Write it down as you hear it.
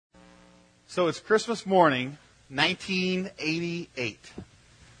So it's Christmas morning, 1988.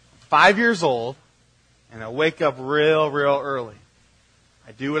 5 years old, and I wake up real early.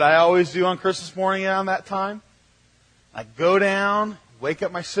 I do what I always do on Christmas morning around that time. I go down, wake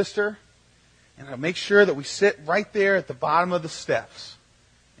up my sister, and I make sure that we sit right there at the bottom of the steps,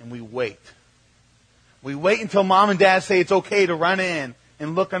 and we wait. We wait until Mom and Dad say it's okay to run in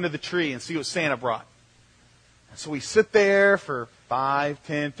and look under the tree and see what Santa brought. And so we sit there for 5,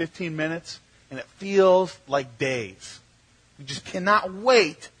 10, 15 minutes, and it feels like days. We just cannot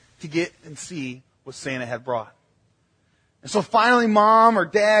wait to get and see what Santa had brought. And so finally Mom or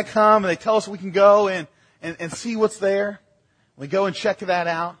Dad come and they tell us we can go and see what's there. We go and check that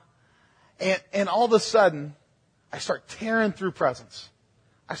out. And all of a sudden, I start tearing through presents.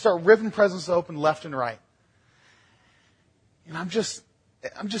 I start ripping presents open left and right. And I'm just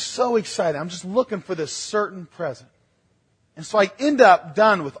so excited. I'm just looking for this certain present. And so I end up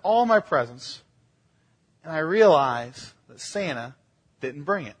done with all my presents, and I realize that Santa didn't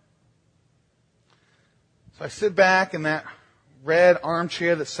bring it. So I sit back in that red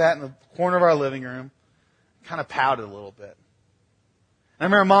armchair that sat in the corner of our living room, kind of pouted a little bit. And I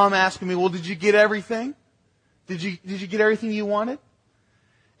remember Mom asking me, well, did you get everything? Did you get everything you wanted?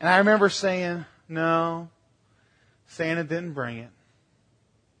 And I remember saying, no, Santa didn't bring it.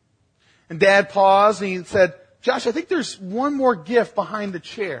 And Dad paused and he said, Josh, I think there's one more gift behind the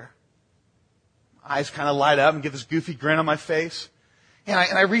chair. My eyes kind of light up and get this goofy grin on my face. And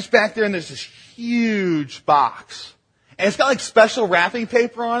I reach back there and there's this huge box. And it's got like special wrapping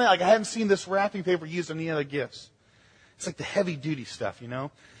paper on it. Like I haven't seen this wrapping paper used on any other gifts. It's like the heavy duty stuff, you know.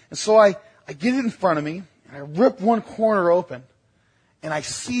 And so I get it in front of me and I rip one corner open and I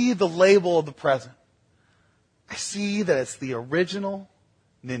see the label of the present. I see that it's the original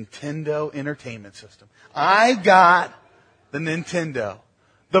Nintendo Entertainment System. I got the Nintendo.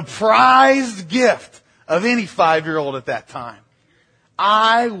 The prized gift of any 5-year-old at that time.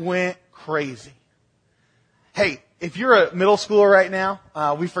 I went crazy. Hey, if you're a middle schooler right now,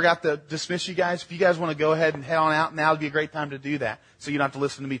 we forgot to dismiss you guys. If you guys want to go ahead and head on out, now would be a great time to do that, so you don't have to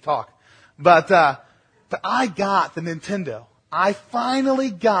listen to me talk. But I got the Nintendo. I finally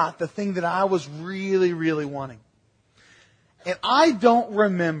got the thing that I was really wanting. And I don't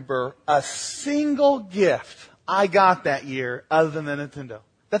remember a single gift I got that year other than the Nintendo.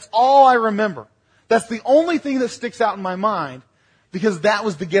 That's all I remember. That's the only thing that sticks out in my mind because that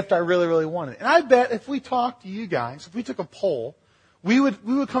was the gift I really wanted. And I bet if we talked to you guys, if we took a poll, we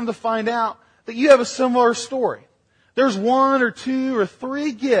would come to find out that you have a similar story. There's 1 or 2 or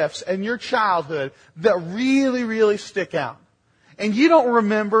 3 gifts in your childhood that really stick out. And you don't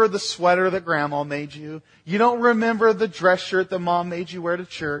remember the sweater that Grandma made you. You don't remember the dress shirt that Mom made you wear to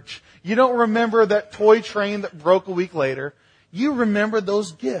church. You don't remember that toy train that broke a week later. You remember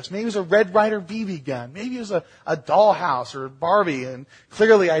those gifts. Maybe it was a Red Ryder BB gun. Maybe it was a dollhouse or a Barbie. And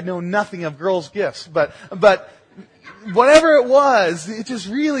clearly I know nothing of girls' gifts. But whatever it was, it just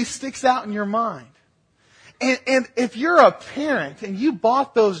really sticks out in your mind. And if you're a parent and you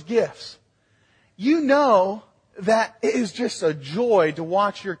bought those gifts, you know that it is just a joy to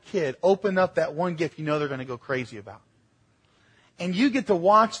watch your kid open up that one gift you know they're going to go crazy about. And you get to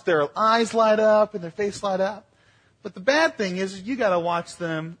watch their eyes light up and their face light up. But the bad thing is you got to watch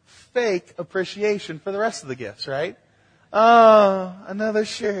them fake appreciation for the rest of the gifts, right? Oh, another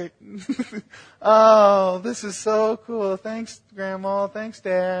shirt. Oh, this is so cool. Thanks, Grandma. Thanks,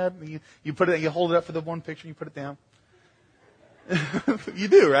 Dad. You put it, you hold it up for the one picture and you put it down. You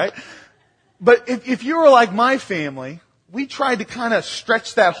do, right? But if you were like my family, we tried to kind of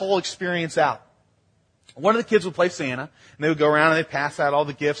stretch that whole experience out. One of the kids would play Santa, and they would go around and they'd pass out all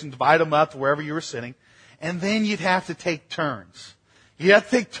the gifts and divide them up to wherever you were sitting. And then you'd have to take turns. You'd have to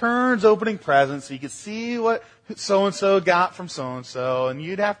take turns opening presents so you could see what so-and-so got from so-and-so, and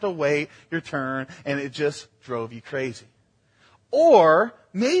you'd have to wait your turn, and it just drove you crazy. Or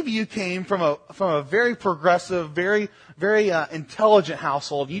maybe you came from a very progressive, very intelligent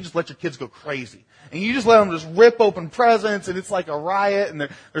household, and you just let your kids go crazy. And you just let them just rip open presents, and it's like a riot, and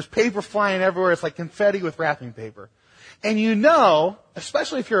there's paper flying everywhere. It's like confetti with wrapping paper. And you know,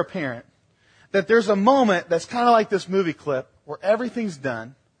 especially if you're a parent, that there's a moment that's kind of like this movie clip where everything's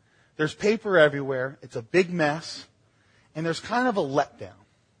done. There's paper everywhere. It's a big mess. And there's kind of a letdown.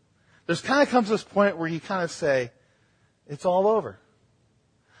 There's kind of comes this point where you kind of say, it's all over.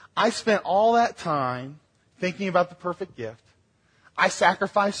 I spent all that time thinking about the perfect gift. I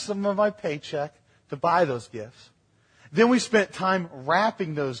sacrificed some of my paycheck to buy those gifts. Then we spent time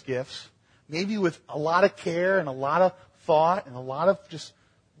wrapping those gifts, maybe with a lot of care and a lot of thought and a lot of just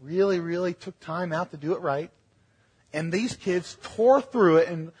really took time out to do it right. And these kids tore through it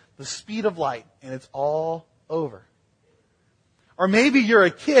in the speed of light, and it's all over. Or maybe you're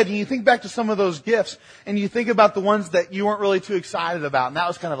a kid and you think back to some of those gifts and you think about the ones that you weren't really too excited about, and that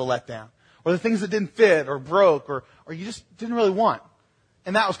was kind of a letdown. Or the things that didn't fit or broke or you just didn't really want,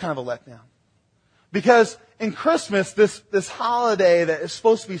 and that was kind of a letdown. Because in Christmas, this holiday that is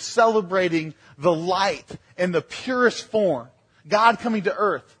supposed to be celebrating the light in the purest form, God coming to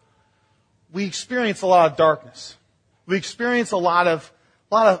earth, we experience a lot of darkness. We experience a lot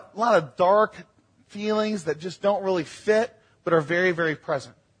of dark feelings that just don't really fit, but are very, very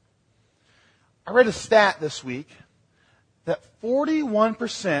present. I read a stat this week that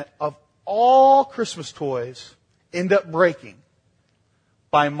 41% of all Christmas toys end up breaking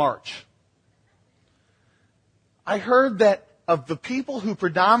by March. I heard that of the people who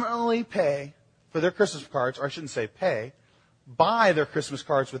predominantly pay for their Christmas cards, or I shouldn't say pay, buy their Christmas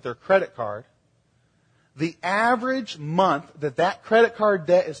cards with their credit card, the average month that credit card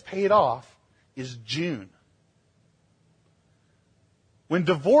debt is paid off is June. When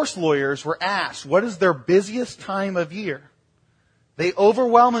divorce lawyers were asked what is their busiest time of year, they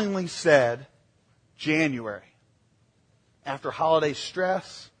overwhelmingly said January. After holiday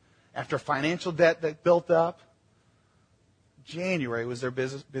stress, after financial debt that built up, January was their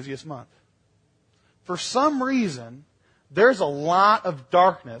busiest month. For some reason, there's a lot of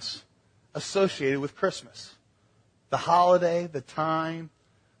darkness associated with Christmas. The holiday, the time,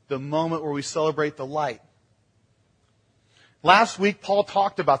 the moment where we celebrate the light. Last week, Paul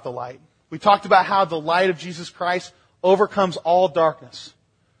talked about the light. We talked about how the light of Jesus Christ overcomes all darkness.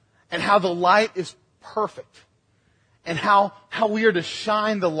 And how the light is perfect. And how we are to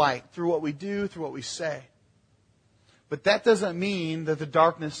shine the light through what we do, through what we say. But that doesn't mean that the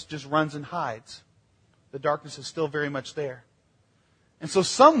darkness just runs and hides. The darkness is still very much there. And so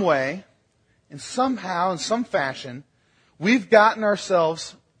some way, and somehow, in some fashion, we've gotten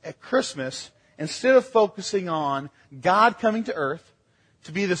ourselves at Christmas, instead of focusing on God coming to earth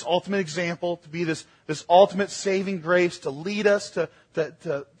to be this ultimate example, to be this ultimate saving grace, to lead us,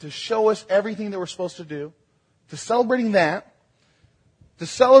 to show us everything that we're supposed to do, to celebrating that, to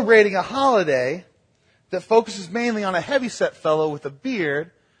celebrating a holiday that focuses mainly on a heavyset fellow with a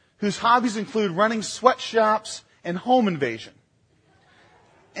beard whose hobbies include running sweatshops and home invasion.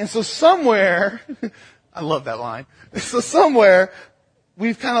 And so somewhere, I love that line, so somewhere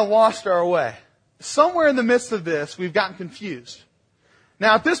we've kind of lost our way. Somewhere in the midst of this, we've gotten confused.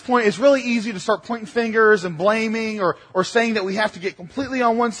 Now, at this point, it's really easy to start pointing fingers and blaming or saying that we have to get completely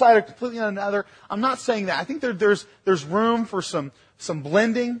on one side or completely on another. I'm not saying that. I think there's room for some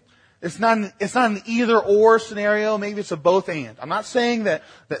blending. It's not an either or scenario. Maybe it's a both and. I'm not saying that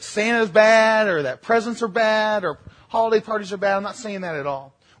Santa's bad or that presents are bad or holiday parties are bad. I'm not saying that at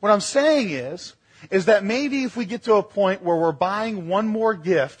all. What I'm saying is that maybe if we get to a point where we're buying one more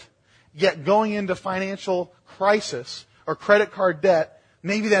gift, yet going into financial crisis or credit card debt,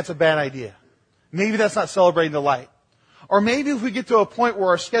 maybe that's a bad idea. Maybe that's not celebrating the light. Or maybe if we get to a point where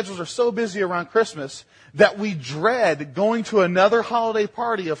our schedules are so busy around Christmas that we dread going to another holiday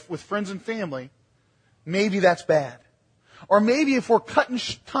party with friends and family, maybe that's bad. Or maybe if we're cutting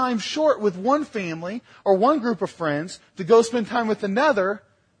time short with one family or one group of friends to go spend time with another,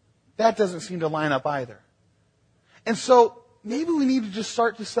 that doesn't seem to line up either. And so maybe we need to just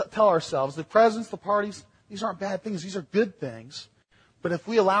start to tell ourselves the presents, the parties, these aren't bad things. These are good things. But if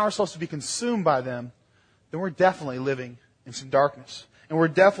we allow ourselves to be consumed by them, then we're definitely living in some darkness. And we're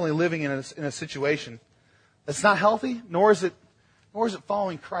definitely living in a situation that's not healthy, nor is it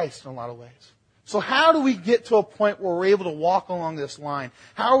following Christ in a lot of ways. So how do we get to a point where we're able to walk along this line?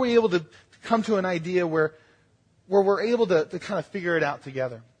 How are we able to come to an idea where we're able to kind of figure it out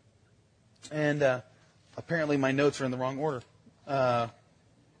together? And apparently my notes are in the wrong order.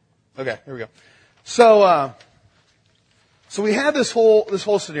 Okay, here we go. So we have this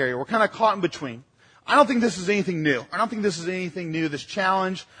whole scenario. We're kind of caught in between. I don't think this is anything new. This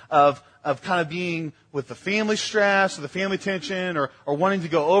challenge of kind of being with the family stress or the family tension or wanting to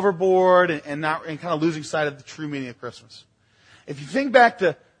go overboard and kind of losing sight of the true meaning of Christmas. If you think back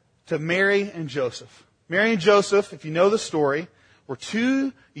to Mary and Joseph. Mary and Joseph, if you know the story, were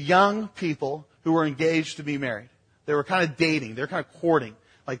two young people who were engaged to be married. They were kind of dating. They were kind of courting.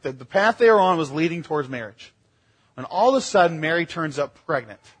 Like the path they were on was leading towards marriage. And all of a sudden, Mary turns up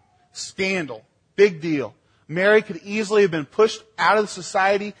pregnant. Scandal. Big deal. Mary could easily have been pushed out of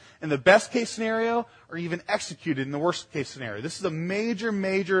society in the best case scenario or even executed in the worst case scenario. This is a major,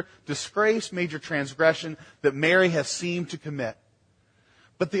 major disgrace, major transgression that Mary has seemed to commit.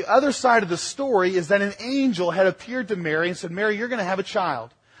 But the other side of the story is that an angel had appeared to Mary and said, Mary, you're going to have a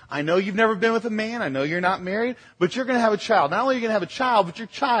child. I know you've never been with a man. I know you're not married, but you're going to have a child. Not only are you going to have a child, but your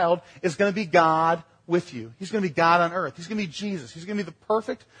child is going to be God with you. He's going to be God on earth. He's going to be Jesus. He's going to be the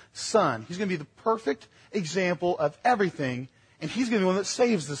perfect son. He's going to be the perfect example of everything, and he's going to be the one that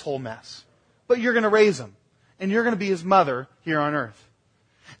saves this whole mess. But you're going to raise him, and you're going to be his mother here on earth.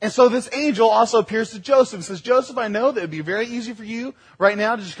 And so this angel also appears to Joseph and says, Joseph, I know that it would be very easy for you right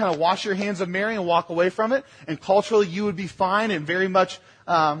now to just kind of wash your hands of Mary and walk away from it. And culturally, you would be fine and very much,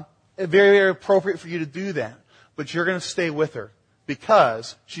 very, very appropriate for you to do that. But you're going to stay with her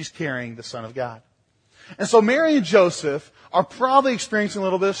because she's carrying the Son of God. And so Mary and Joseph are probably experiencing a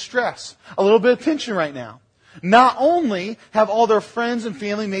little bit of stress, a little bit of tension right now. Not only have all their friends and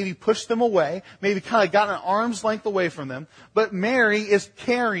family maybe pushed them away, maybe kind of gotten an arm's length away from them, but Mary is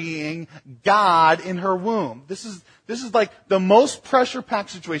carrying God in her womb. This is like the most pressure-packed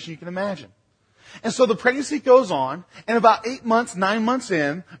situation you can imagine. And so the pregnancy goes on, and about 8 months, 9 months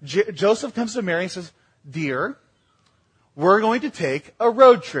in, Joseph comes to Mary and says, Dear, we're going to take a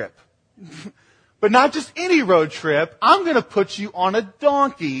road trip. But not just any road trip. I'm going to put you on a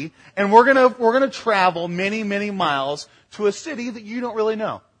donkey, and we're going to travel many, many miles to a city that you don't really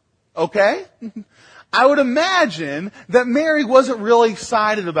know. Okay? I would imagine that Mary wasn't really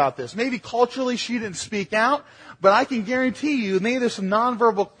excited about this. Maybe culturally she didn't speak out, but I can guarantee you, maybe there's some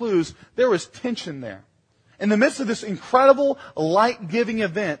nonverbal clues, there was tension there. In the midst of this incredible light-giving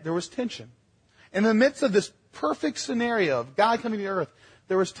event, there was tension. In the midst of this perfect scenario of God coming to earth,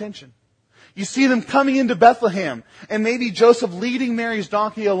 there was tension. You see them coming into Bethlehem, and maybe Joseph leading Mary's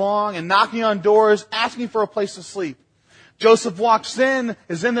donkey along and knocking on doors, asking for a place to sleep. Joseph walks in,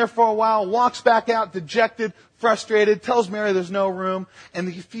 is in there for a while, walks back out dejected, frustrated, tells Mary there's no room,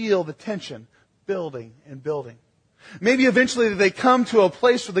 and you feel the tension building and building. Maybe eventually they come to a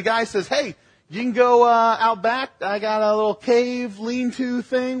place where the guy says, hey, you can go out back. I got a little cave lean-to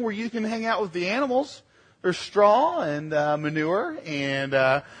thing where you can hang out with the animals. There's straw and manure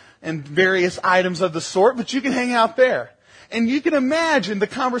and various items of the sort, but you can hang out there. And you can imagine the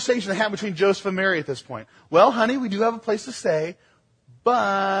conversation that happened between Joseph and Mary at this point. Well, honey, we do have a place to stay,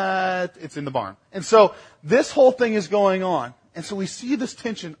 but it's in the barn. And so this whole thing is going on. And so we see this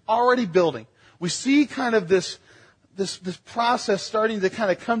tension already building. We see kind of this process starting to kind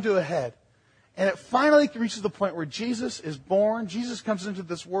of come to a head. And it finally reaches the point where Jesus is born. Jesus comes into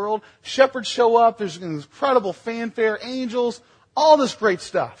this world. Shepherds show up. There's incredible fanfare, angels, all this great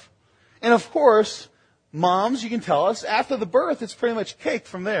stuff. And of course, moms, you can tell us, after the birth, it's pretty much cake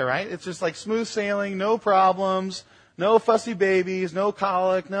from there, right? It's just like smooth sailing, no problems, no fussy babies, no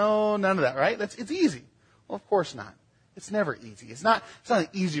colic, none of that, right? It's easy. Well, of course not. It's never easy. It's not an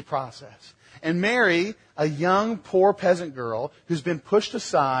easy process. And Mary, a young, poor peasant girl who's been pushed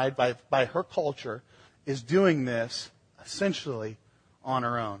aside by her culture, is doing this essentially on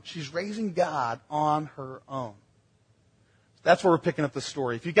her own. She's raising God on her own. That's where we're picking up the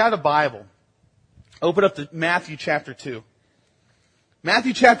story. If you got a Bible, open up to Matthew chapter 2.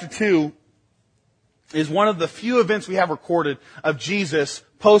 Matthew chapter 2 is one of the few events we have recorded of Jesus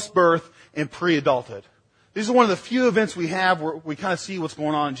post-birth and pre-adulthood. These are one of the few events we have where we kind of see what's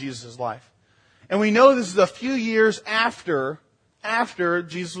going on in Jesus' life. And we know this is a few years after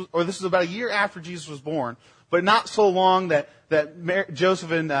Jesus, or this is about a year after Jesus was born, but not so long that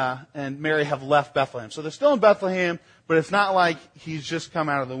Joseph and Mary have left Bethlehem. So they're still in Bethlehem, but it's not like he's just come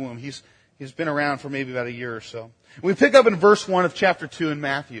out of the womb. He's been around for maybe about a year or so. We pick up in verse 1 of chapter 2 in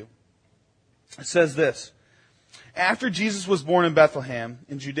Matthew. It says this: After Jesus was born in Bethlehem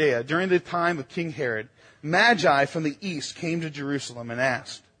in Judea, during the time of King Herod, Magi from the east came to Jerusalem and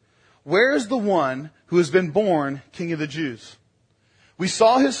asked, Where is the one who has been born King of the Jews? We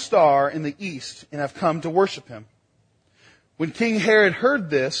saw his star in the east and have come to worship him. When King Herod heard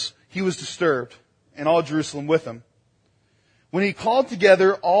this, he was disturbed, and all Jerusalem with him. When he called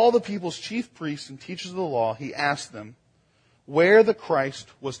together all the people's chief priests and teachers of the law, he asked them where the Christ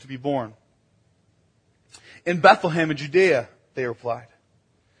was to be born. In Bethlehem in Judea, they replied.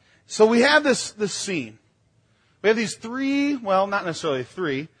 So we have this scene. We have these three, well, not necessarily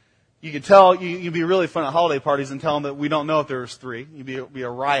three. You could tell, you'd be really fun at holiday parties and tell them that we don't know if there's three. You'd be a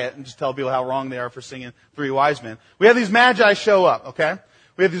riot and just tell people how wrong they are for singing Three Wise Men. We have these Magi show up, okay?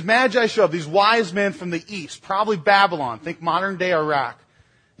 We have these Magi show up, these wise men from the east, probably Babylon, think modern day Iraq.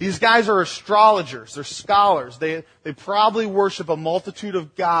 These guys are astrologers, they're scholars. They probably worship a multitude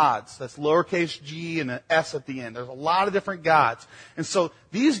of gods. That's lowercase g and an S at the end. There's a lot of different gods. And so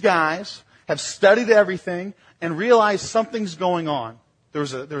these guys have studied everything and realized something's going on.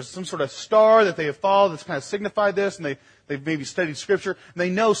 There's some sort of star that they have followed that's kind of signified this, and they've maybe studied Scripture, and they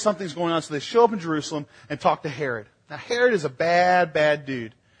know something's going on, so they show up in Jerusalem and talk to Herod. Now, Herod is a bad, bad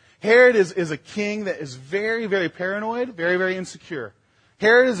dude. Herod is a king that is very, very paranoid, very, very insecure.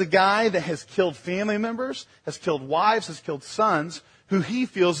 Herod is a guy that has killed family members, has killed wives, has killed sons, who he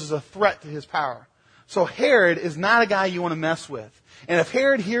feels is a threat to his power. So Herod is not a guy you want to mess with. And if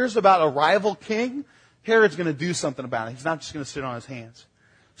Herod hears about a rival king, Herod's going to do something about it. He's not just going to sit on his hands.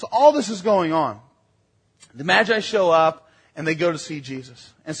 So all this is going on. The Magi show up and they go to see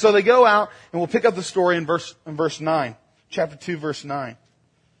Jesus. And so they go out, and we'll pick up the story in verse 9. Chapter 2, verse 9.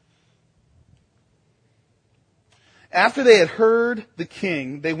 After they had heard the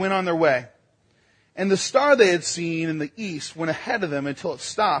king, they went on their way. And the star they had seen in the east went ahead of them until it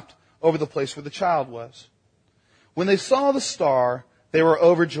stopped over the place where the child was. When they saw the star, they were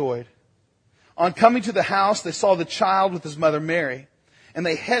overjoyed. On coming to the house, they saw the child with his mother Mary, and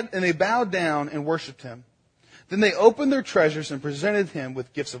they bowed down and worshipped him. Then they opened their treasures and presented him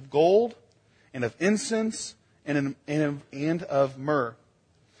with gifts of gold, and of incense, and of myrrh.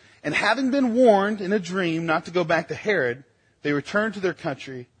 And having been warned in a dream not to go back to Herod, they returned to their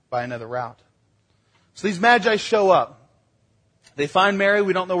country by another route. So these Magi show up. They find Mary.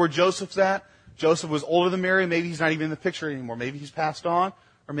 We don't know where Joseph's at. Joseph was older than Mary. Maybe he's not even in the picture anymore. Maybe he's passed on,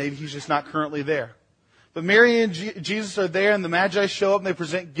 or maybe he's just not currently there. But Mary and Jesus are there, and the Magi show up and they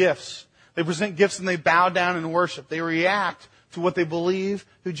present gifts. They present gifts and they bow down and worship. They react to what they believe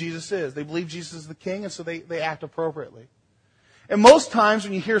who Jesus is. They believe Jesus is the king, and so they act appropriately. And most times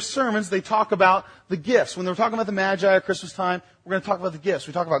when you hear sermons, they talk about the gifts. When they're talking about the Magi at Christmas time, we're going to talk about the gifts.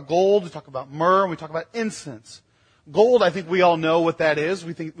 We talk about gold, we talk about myrrh, and we talk about incense. Gold, I think we all know what that is.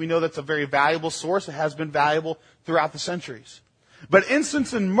 We know that's a very valuable source. It has been valuable throughout the centuries. But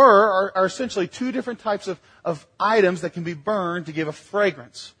incense and myrrh are essentially two different types of items that can be burned to give a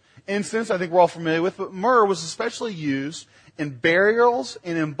fragrance. Incense, I think we're all familiar with, but myrrh was especially used in burials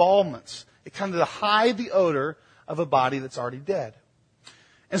and embalments. It kind of to hide the odor of a body that's already dead.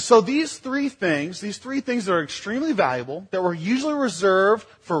 And so these three things that are extremely valuable, that were usually reserved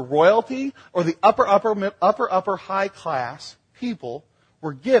for royalty or the upper high class people,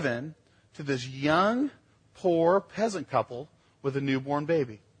 were given to this young, poor peasant couple with a newborn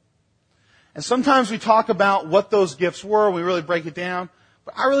baby. And sometimes we talk about what those gifts were, and we really break it down,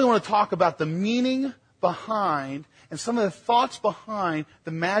 but I really want to talk about the meaning behind and some of the thoughts behind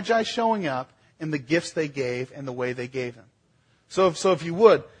the Magi showing up and the gifts they gave and the way they gave them. So if you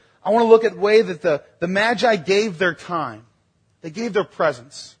would, I want to look at the way that the Magi gave their time. They gave their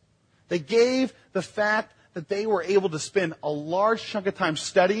presence. They gave the fact that they were able to spend a large chunk of time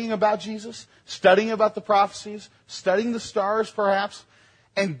studying about Jesus, studying about the prophecies, studying the stars perhaps,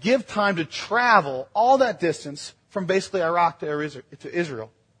 and give time to travel all that distance from basically Iraq to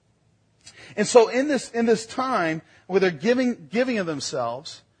Israel. And so in this time where they're giving of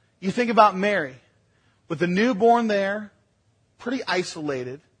themselves, you think about Mary, with the newborn there, pretty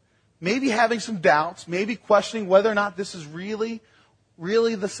isolated, maybe having some doubts, maybe questioning whether or not this is really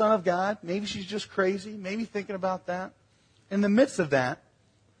the Son of God. Maybe she's just crazy, maybe thinking about that. In the midst of that,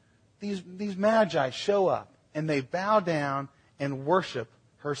 these Magi show up and they bow down and worship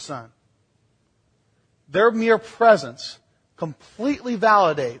her son. Their mere presence completely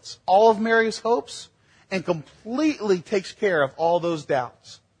validates all of Mary's hopes and completely takes care of all those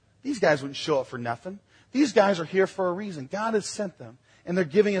doubts. These guys wouldn't show up for nothing. These guys are here for a reason. God has sent them, and they're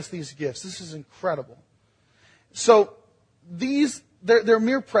giving us these gifts. This is incredible. So their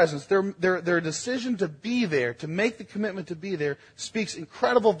mere presence, their decision to be there, to make the commitment to be there, speaks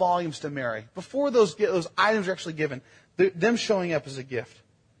incredible volumes to Mary. Before those items are actually given, them showing up as a gift.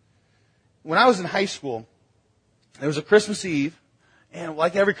 When I was in high school, there was a Christmas Eve, and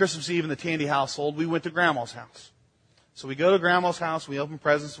like every Christmas Eve in the Tandy household, we went to Grandma's house. So we go to Grandma's house, we open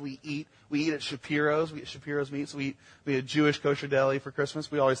presents, we eat. We eat at Shapiro's. We get Shapiro's meat. So we eat a Jewish kosher deli for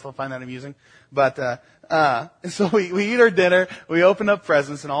Christmas. We always still find that amusing. But so we eat our dinner, we open up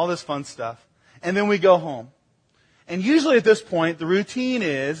presents and all this fun stuff. And then we go home. And usually at this point, the routine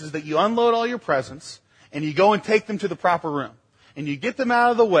is that you unload all your presents and you go and take them to the proper room. And you get them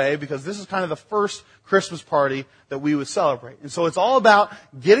out of the way because this is kind of the first Christmas party that we would celebrate. And so it's all about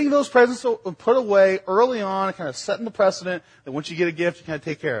getting those presents put away early on and kind of setting the precedent that once you get a gift, you kind of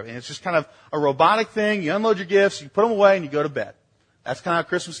take care of it. And it's just kind of a robotic thing. You unload your gifts, you put them away, and you go to bed. That's kind of how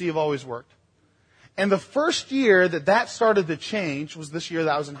Christmas Eve always worked. And the first year that started to change was this year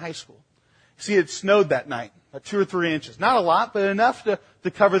that I was in high school. See, it snowed that night, about 2 or 3 inches. Not a lot, but enough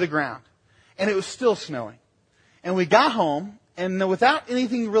to cover the ground. And it was still snowing. And we got home, and without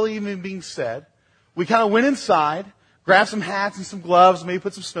anything really even being said, we kind of went inside, grabbed some hats and some gloves, maybe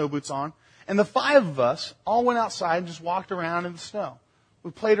put some snow boots on, and the 5 of us all went outside and just walked around in the snow.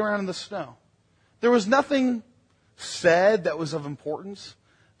 We played around in the snow. There was nothing said that was of importance.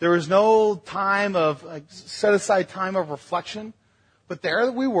 There was no time of, set aside time of reflection. But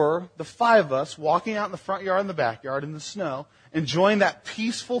there we were, the five of us, walking out in the front yard and the backyard in the snow, enjoying that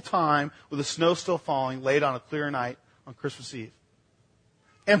peaceful time with the snow still falling late on a clear night on Christmas Eve.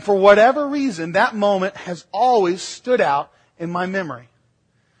 And for whatever reason, that moment has always stood out in my memory.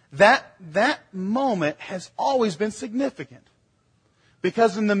 That moment has always been significant.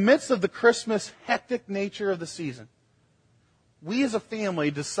 Because in the midst of the Christmas hectic nature of the season, we as a family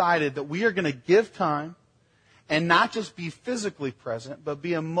decided that we are going to give time and not just be physically present, but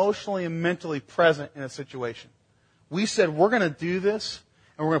be emotionally and mentally present in a situation. We said we're going to do this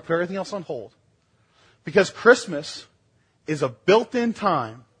and we're going to put everything else on hold. Because Christmas is a built-in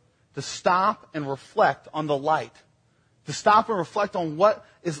time to stop and reflect on the light. To stop and reflect on what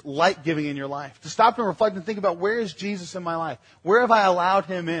is light-giving in your life. To stop and reflect and think about, where is Jesus in my life? Where have I allowed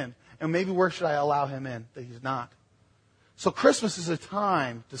Him in? And maybe where should I allow Him in that He's not? So Christmas is a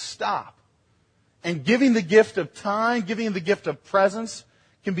time to stop. And giving the gift of time, giving the gift of presence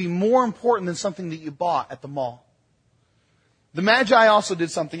can be more important than something that you bought at the mall. The Magi also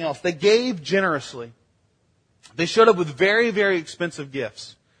did something else. They gave generously. They showed up with very, very expensive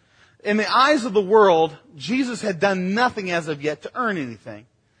gifts. In the eyes of the world, Jesus had done nothing as of yet to earn anything.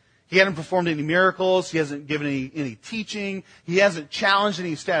 He hadn't performed any miracles. He hasn't given any teaching. He hasn't challenged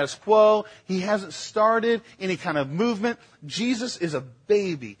any status quo. He hasn't started any kind of movement. Jesus is a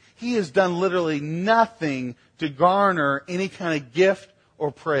baby. He has done literally nothing to garner any kind of gift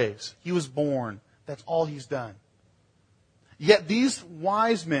or praise. He was born. That's all He's done. Yet these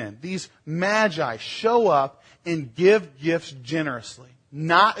wise men, these magi, show up and give gifts generously,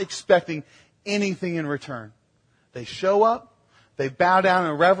 not expecting anything in return. They show up. They bow down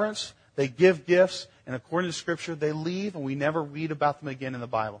in reverence, they give gifts, and according to Scripture, they leave, and we never read about them again in the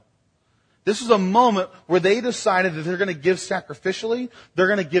Bible. This is a moment where they decided that they're going to give sacrificially, they're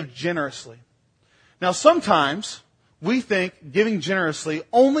going to give generously. Now, sometimes we think giving generously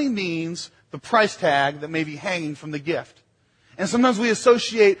only means the price tag that may be hanging from the gift. And sometimes we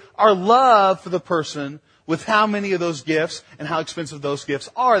associate our love for the person with how many of those gifts and how expensive those gifts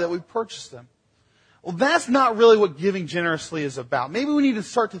are that we purchase them. Well, that's not really what giving generously is about. Maybe we need to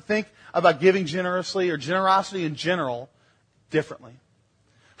start to think about giving generously or generosity in general differently.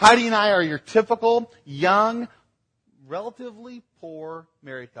 Heidi and I are your typical, young, relatively poor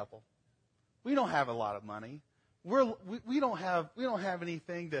married couple. We don't have a lot of money. We don't have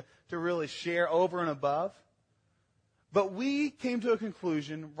anything to really share over and above. But we came to a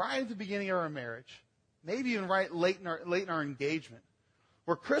conclusion right at the beginning of our marriage, maybe even right late in our engagement,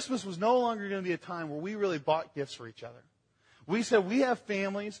 where Christmas was no longer going to be a time where we really bought gifts for each other. We said we have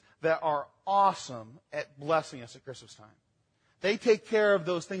families that are awesome at blessing us at Christmas time. They take care of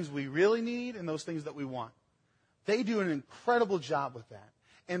those things we really need and those things that we want. They do an incredible job with that.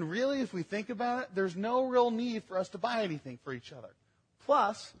 And really, if we think about it, there's no real need for us to buy anything for each other.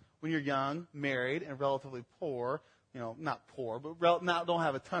 Plus, when you're young, married, and relatively poor, not poor, but don't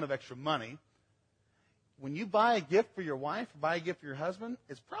have a ton of extra money, when you buy a gift for your wife or buy a gift for your husband,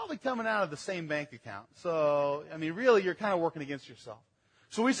 it's probably coming out of the same bank account. So, really, you're kind of working against yourself.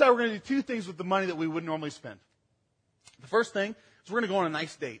 So we decided we're going to do two things with the money that we would normally spend. The first thing is we're going to go on a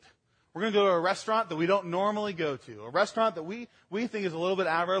nice date. We're going to go to a restaurant that we don't normally go to, a restaurant that we think is a little bit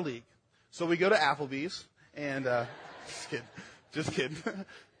out of our league. So we go to Applebee's, and just kidding.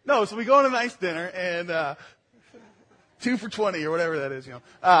 No, so we go on a nice dinner, and 2 for $20 or whatever that is,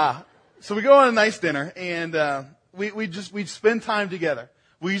 So we go on a nice dinner, and we spend time together.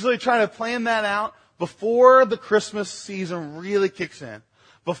 We usually try to plan that out before the Christmas season really kicks in.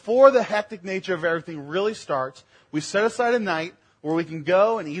 Before the hectic nature of everything really starts, we set aside a night where we can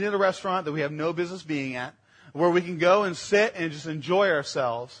go and eat at a restaurant that we have no business being at, where we can go and sit and just enjoy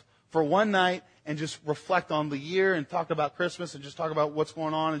ourselves for one night and just reflect on the year and talk about Christmas and just talk about what's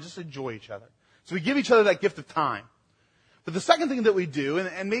going on and just enjoy each other. So we give each other that gift of time. But the second thing that we do,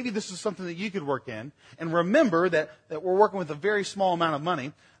 and maybe this is something that you could work in, and remember that we're working with a very small amount of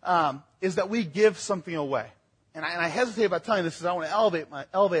money, is that we give something away. And I hesitate about telling you this because I want to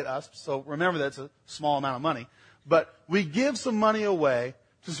elevate us, so remember that it's a small amount of money. But we give some money away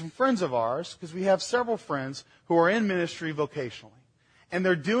to some friends of ours, because we have several friends who are in ministry vocationally. And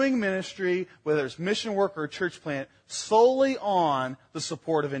they're doing ministry, whether it's mission work or a church plant, solely on the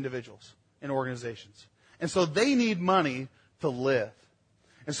support of individuals and organizations. And so they need money to live.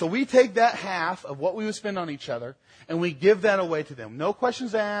 And so we take that half of what we would spend on each other, and we give that away to them. No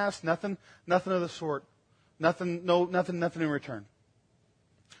questions asked, nothing of the sort, nothing in return.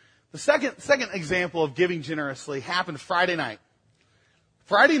 The second example of giving generously happened Friday night.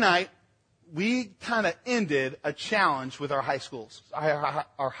 Friday night, we kind of ended a challenge with our high schools,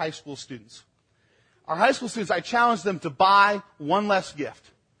 our high school students. Our high school students, I challenged them to buy one less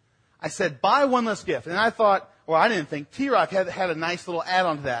gift. I said, buy one less gift. And I thought, well, I didn't think, T-Rock had a nice little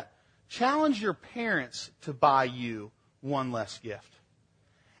add-on to that. Challenge your parents to buy you one less gift.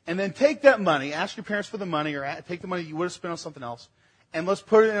 And then take that money, ask your parents for the money, or take the money you would have spent on something else, and let's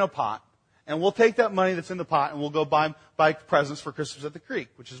put it in a pot. And we'll take that money that's in the pot, and we'll go buy presents for Christmas at the Creek,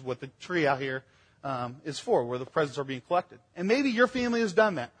 which is what the tree out here is for, where the presents are being collected. And maybe your family has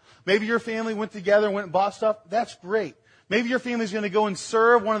done that. Maybe your family went together and went and bought stuff. That's great. Maybe your family's going to go and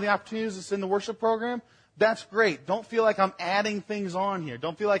serve one of the opportunities that's in the worship program. That's great. Don't feel like I'm adding things on here.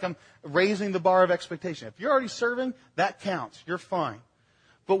 Don't feel like I'm raising the bar of expectation. If you're already serving, that counts. You're fine.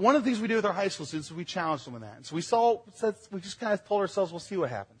 But one of the things we do with our high school students is we challenge them with that. And so we just kind of told ourselves, we'll see what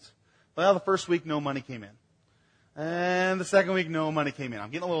happens. Well, the first week, no money came in. And the second week, no money came in. I'm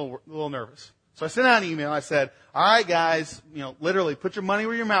getting a little nervous. So I sent out an email. I said, all right, guys, literally put your money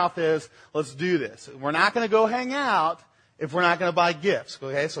where your mouth is. Let's do this. We're not going to go hang out if we're not going to buy gifts.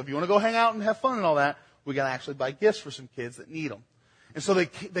 Okay? So if you want to go hang out and have fun and all that, we got to actually buy gifts for some kids that need them. And so they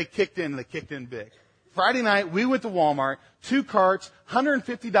kicked in, and they kicked in big. Friday night, we went to Walmart, 2 carts,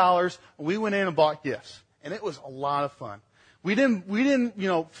 $150, and we went in and bought gifts. And it was a lot of fun. We didn't,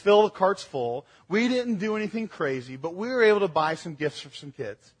 fill the carts full. We didn't do anything crazy, but we were able to buy some gifts for some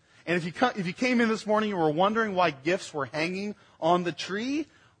kids. And if you came in this morning and were wondering why gifts were hanging on the tree,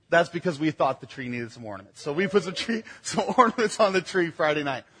 that's because we thought the tree needed some ornaments. So we put some ornaments on the tree Friday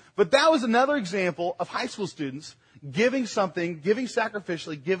night. But that was another example of high school students giving something, giving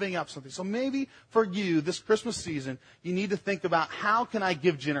sacrificially, giving up something. So maybe for you, this Christmas season, you need to think about, how can I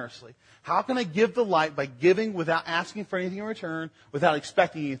give generously? How can I give the light by giving without asking for anything in return, without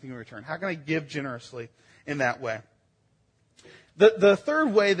expecting anything in return? How can I give generously in that way? The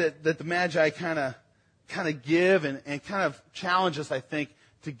third way that the Magi kind of give and kind of challenge us, I think,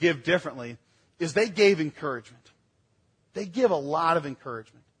 to give differently is they gave encouragement. They give a lot of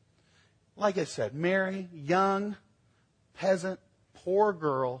encouragement. Like I said, Mary, young, peasant, poor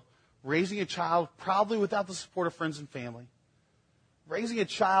girl, raising a child probably without the support of friends and family. Raising a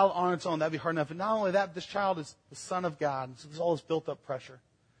child on its own, that'd be hard enough. And not only that, this child is the Son of God. And so there's all this built-up pressure.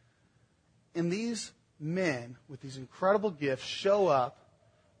 And these men with these incredible gifts show up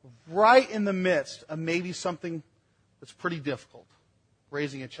right in the midst of maybe something that's pretty difficult,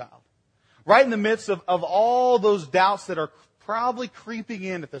 raising a child. Right in the midst of all those doubts that are probably creeping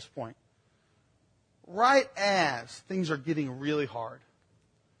in at this point. Right as things are getting really hard,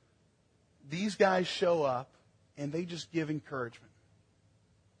 these guys show up and they just give encouragement.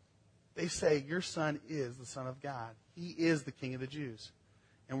 They say, your son is the Son of God. He is the King of the Jews.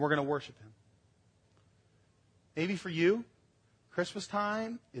 And we're going to worship him. Maybe for you, Christmas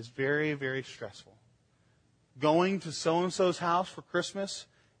time is very, very stressful. Going to so-and-so's house for Christmas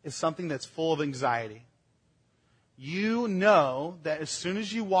is something that's full of anxiety. You know that as soon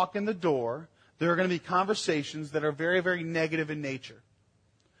as you walk in the door, there are going to be conversations that are very, very negative in nature.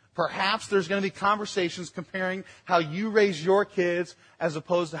 Perhaps there's going to be conversations comparing how you raise your kids as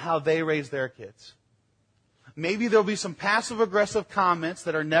opposed to how they raise their kids. Maybe there'll be some passive-aggressive comments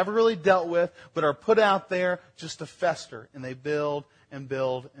that are never really dealt with, but are put out there just to fester, and they build and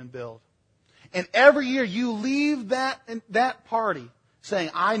build and build. And every year you leave that party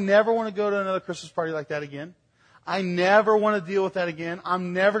saying, I never want to go to another Christmas party like that again. I never want to deal with that again.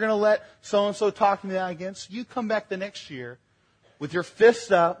 I'm never going to let so-and-so talk to me that again. So you come back the next year with your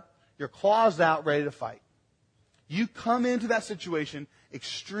fists up, your claws out, ready to fight. You come into that situation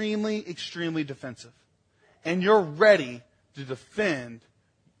extremely, extremely defensive. And you're ready to defend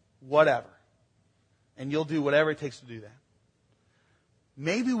whatever. And you'll do whatever it takes to do that.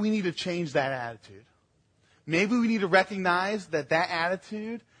 Maybe we need to change that attitude. Maybe we need to recognize that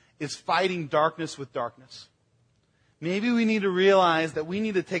attitude is fighting darkness with darkness. Maybe we need to realize that we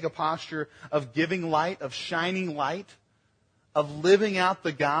need to take a posture of giving light, of shining light, of living out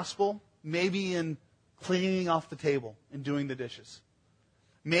the gospel, maybe in cleaning off the table and doing the dishes.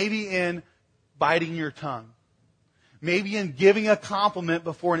 Maybe in biting your tongue. Maybe in giving a compliment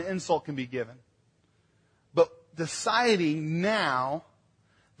before an insult can be given. But deciding now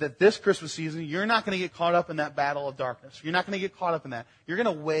that this Christmas season, you're not going to get caught up in that battle of darkness. You're not going to get caught up in that. You're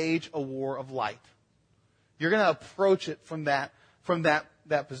going to wage a war of light. You're going to approach it from that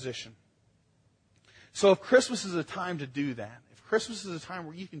position. So if Christmas is a time to do that, if Christmas is a time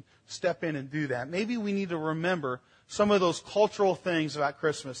where you can step in and do that, maybe we need to remember some of those cultural things about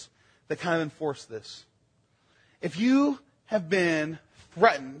Christmas that kind of enforce this. If you have been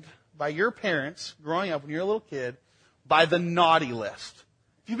threatened by your parents growing up when you're a little kid by the naughty list,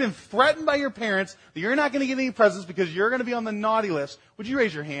 if you've been threatened by your parents that you're not going to get any presents because you're going to be on the naughty list, would you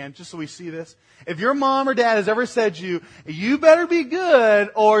raise your hand just so we see this? If your mom or dad has ever said to you, you better be good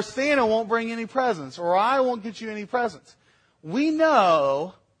or Santa won't bring any presents or I won't get you any presents. We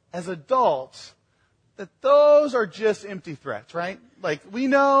know as adults that those are just empty threats, right? Like we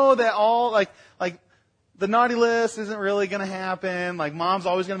know that all like the naughty list isn't really going to happen. Like mom's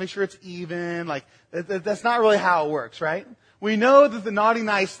always going to make sure it's even. Like that's not really how it works, right? We know that the naughty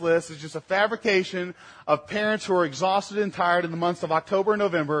nice list is just a fabrication of parents who are exhausted and tired in the months of October and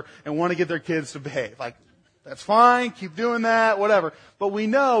November and want to get their kids to behave. Like, that's fine, keep doing that, whatever. But we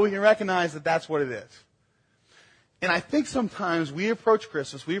know, we can recognize that that's what it is. And I think sometimes we approach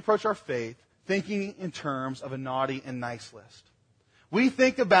Christmas, we approach our faith thinking in terms of a naughty and nice list. We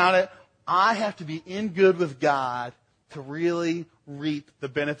think about it, I have to be in good with God to really reap the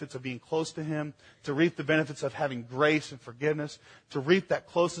benefits of being close to Him, to reap the benefits of having grace and forgiveness, to reap that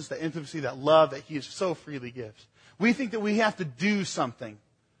closeness, that intimacy, that love that He so freely gives. We think that we have to do something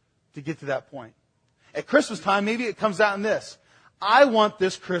to get to that point. At Christmas time, maybe it comes out in this. I want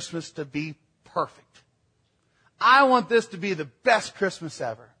this Christmas to be perfect. I want this to be the best Christmas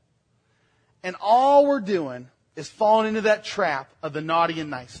ever. And all we're doing is falling into that trap of the naughty and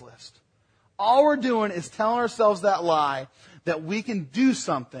nice list. All we're doing is telling ourselves that lie that we can do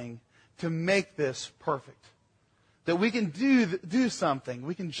something to make this perfect. That we can do something.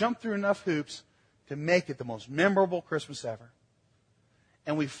 We can jump through enough hoops to make it the most memorable Christmas ever.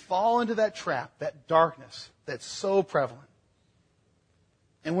 And we fall into that trap, that darkness that's so prevalent.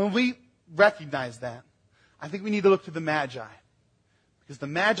 And when we recognize that, I think we need to look to the Magi. Because the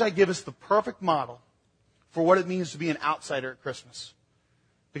Magi give us the perfect model for what it means to be an outsider at Christmas.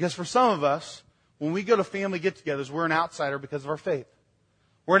 Because for some of us, when we go to family get-togethers, we're an outsider because of our faith.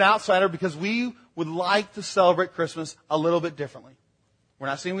 We're an outsider because we would like to celebrate Christmas a little bit differently. We're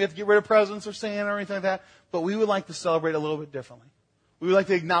not saying we have to get rid of presents or Santa or anything like that, but we would like to celebrate a little bit differently. We would like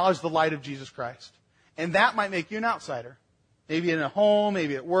to acknowledge the light of Jesus Christ. And that might make you an outsider. Maybe in a home,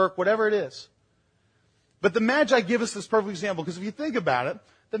 maybe at work, whatever it is. But the Magi give us this perfect example, because if you think about it,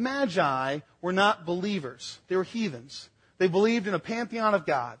 the Magi were not believers. They were heathens. They believed in a pantheon of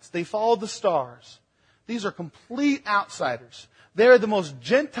gods. They followed the stars. These are complete outsiders. They're the most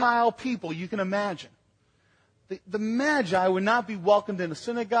Gentile people you can imagine. The Magi would not be welcomed in a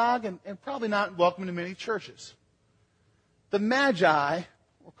synagogue and probably not welcomed in many churches. The Magi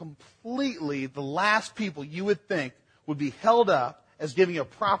were completely the last people you would think would be held up as giving a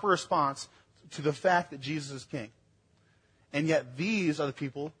proper response to the fact that Jesus is king. And yet these are the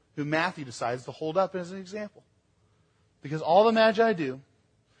people who Matthew decides to hold up as an example. Because all the Magi do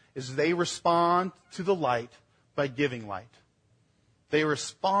is they respond to the light by giving light. They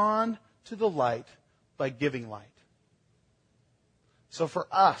respond to the light by giving light. So for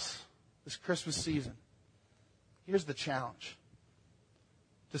us, this Christmas season, here's the challenge.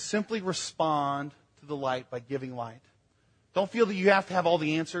 To simply respond to the light by giving light. Don't feel that you have to have all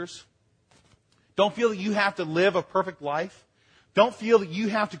the answers. Don't feel that you have to live a perfect life. Don't feel that you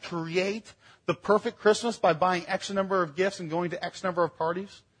have to create the perfect Christmas by buying X number of gifts and going to X number of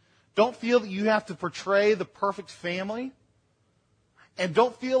parties. Don't feel that you have to portray the perfect family. And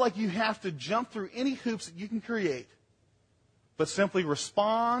don't feel like you have to jump through any hoops that you can create. But simply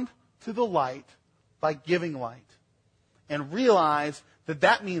respond to the light by giving light. And realize that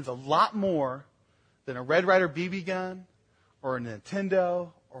that means a lot more than a Red Ryder BB gun or a Nintendo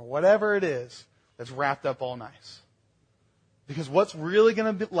or whatever it is that's wrapped up all nice. Because what's really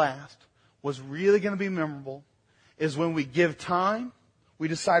going to last, what's really going to be memorable, is when we give time, we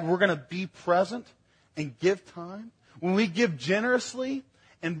decide we're going to be present and give time. When we give generously,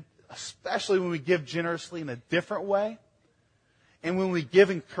 and especially when we give generously in a different way, and when we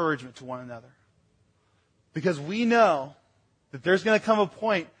give encouragement to one another. Because we know that there's going to come a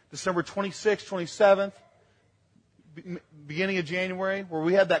point, December 26th, 27th, beginning of January, where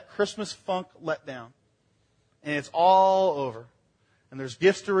we have that Christmas funk letdown. And it's all over. And there's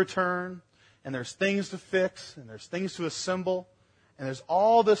gifts to return, and there's things to fix, and there's things to assemble, and there's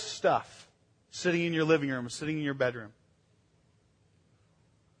all this stuff sitting in your living room, sitting in your bedroom.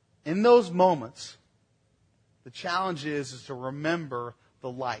 In those moments, the challenge is to remember the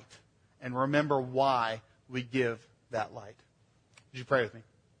light and remember why we give that light. Would you pray with me?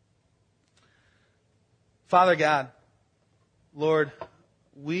 Father God, Lord,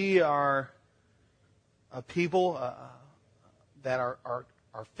 we are a people that are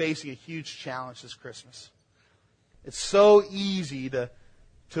facing a huge challenge this Christmas. It's so easy to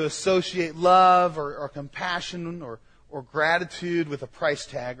associate love or compassion or gratitude with a price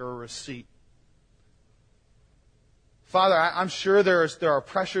tag or a receipt. Father, I'm sure there are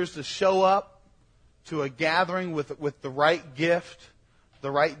pressures to show up to a gathering with the right gift, the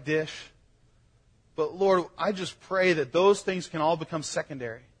right dish. But Lord, I just pray that those things can all become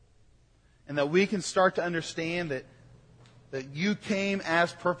secondary. And that we can start to understand that you came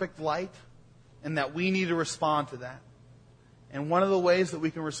as perfect light and that we need to respond to that. And one of the ways that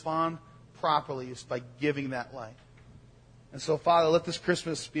we can respond properly is by giving that light. And so, Father, let this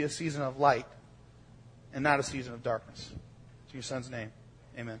Christmas be a season of light and not a season of darkness. In your Son's name,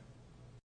 amen.